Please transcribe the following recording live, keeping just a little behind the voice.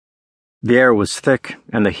The air was thick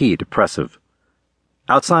and the heat oppressive.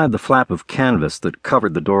 Outside the flap of canvas that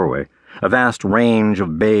covered the doorway, a vast range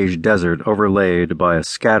of beige desert overlaid by a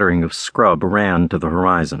scattering of scrub ran to the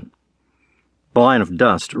horizon. The line of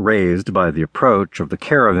dust raised by the approach of the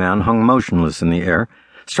caravan hung motionless in the air,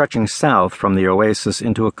 stretching south from the oasis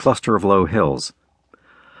into a cluster of low hills.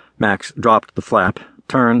 Max dropped the flap,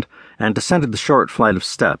 turned, and descended the short flight of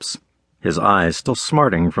steps, his eyes still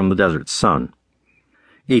smarting from the desert sun.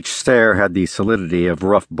 Each stair had the solidity of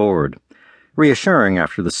rough board, reassuring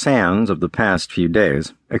after the sands of the past few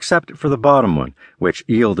days, except for the bottom one, which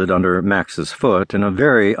yielded under Max's foot in a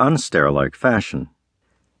very unstair-like fashion.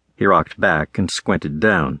 He rocked back and squinted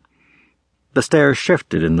down. The stairs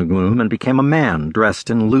shifted in the gloom and became a man dressed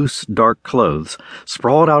in loose, dark clothes,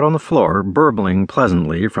 sprawled out on the floor, burbling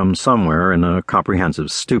pleasantly from somewhere in a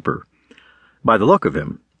comprehensive stupor. By the look of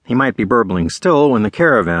him, he might be burbling still when the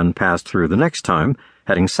caravan passed through the next time,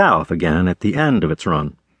 heading south again at the end of its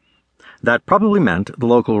run. That probably meant the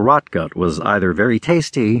local rotgut was either very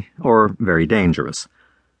tasty or very dangerous.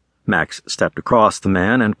 Max stepped across the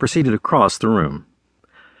man and proceeded across the room.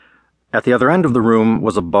 At the other end of the room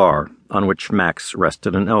was a bar, on which Max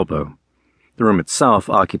rested an elbow. The room itself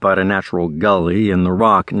occupied a natural gully in the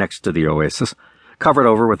rock next to the oasis, covered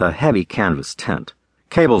over with a heavy canvas tent.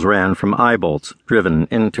 Cables ran from eye-bolts driven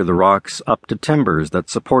into the rocks up to timbers that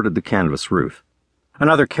supported the canvas roof.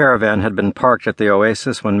 Another caravan had been parked at the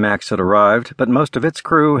oasis when Max had arrived, but most of its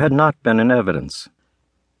crew had not been in evidence.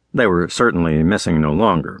 They were certainly missing no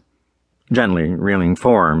longer. Gently reeling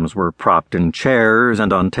forms were propped in chairs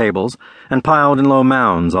and on tables, and piled in low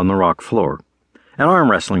mounds on the rock floor. An arm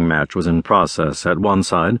wrestling match was in process at one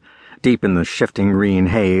side, deep in the shifting green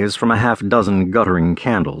haze from a half-dozen guttering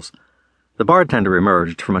candles. The bartender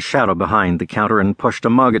emerged from a shadow behind the counter and pushed a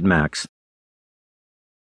mug at Max.